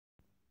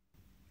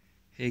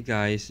Hey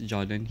guys,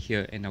 Jordan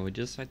here, and I would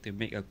just like to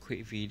make a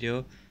quick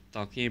video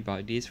talking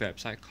about this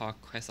website called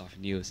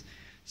QuestOfNews.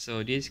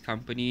 So this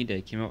company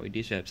that came up with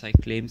this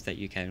website claims that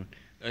you can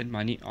earn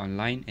money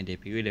online and they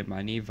pay you the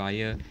money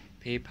via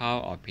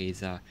PayPal or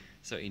Payza.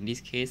 So in this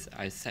case,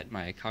 I set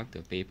my account to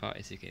PayPal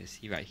as you can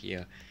see right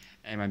here,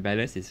 and my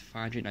balance is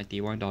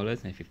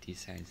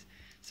 $591.50.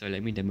 So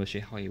let me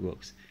demonstrate how it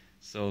works.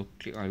 So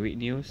click on read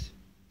news.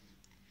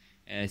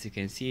 And as you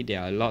can see,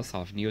 there are lots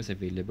of news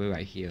available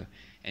right here,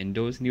 and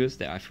those news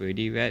that I've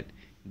already read,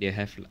 they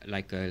have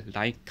like a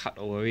line cut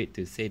over it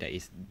to say that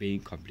it's being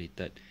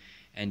completed,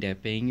 and they're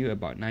paying you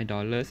about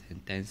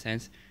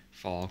 $9.10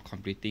 for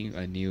completing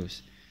a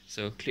news.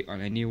 So click on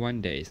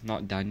anyone that is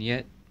not done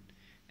yet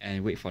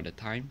and wait for the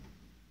time,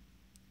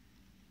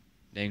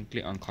 then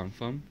click on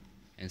confirm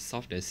and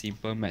solve the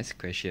simple maths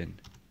question,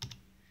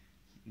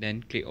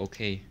 then click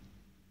OK,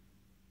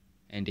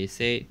 and they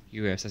say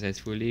you have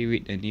successfully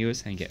read the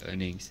news and get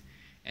earnings.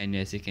 And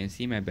as you can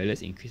see, my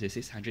balance increased to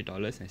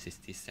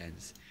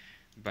 $600.60.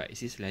 But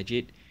is this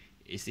legit?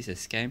 Is this a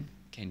scam?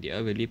 Can they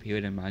really pay you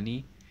the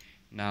money?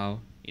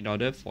 Now, in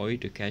order for you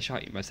to cash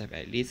out, you must have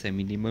at least a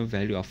minimum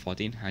value of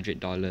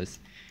 $1,400.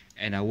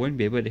 And I won't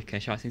be able to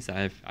cash out since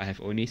I have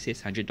only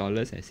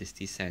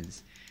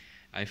 $600.60.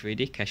 I've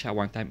already cashed out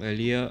one time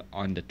earlier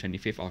on the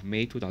 25th of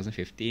May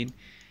 2015,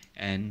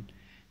 and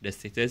the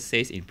status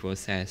says in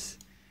process.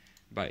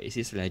 But is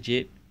this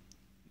legit?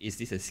 Is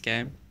this a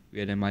scam?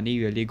 Will the money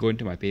really go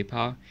into my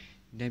PayPal?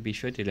 Then be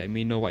sure to let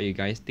me know what you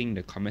guys think in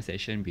the comment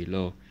section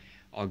below,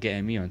 or get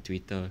at me on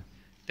Twitter.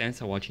 Thanks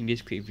for watching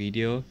this quick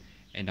video,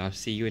 and I'll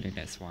see you in the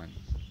next one.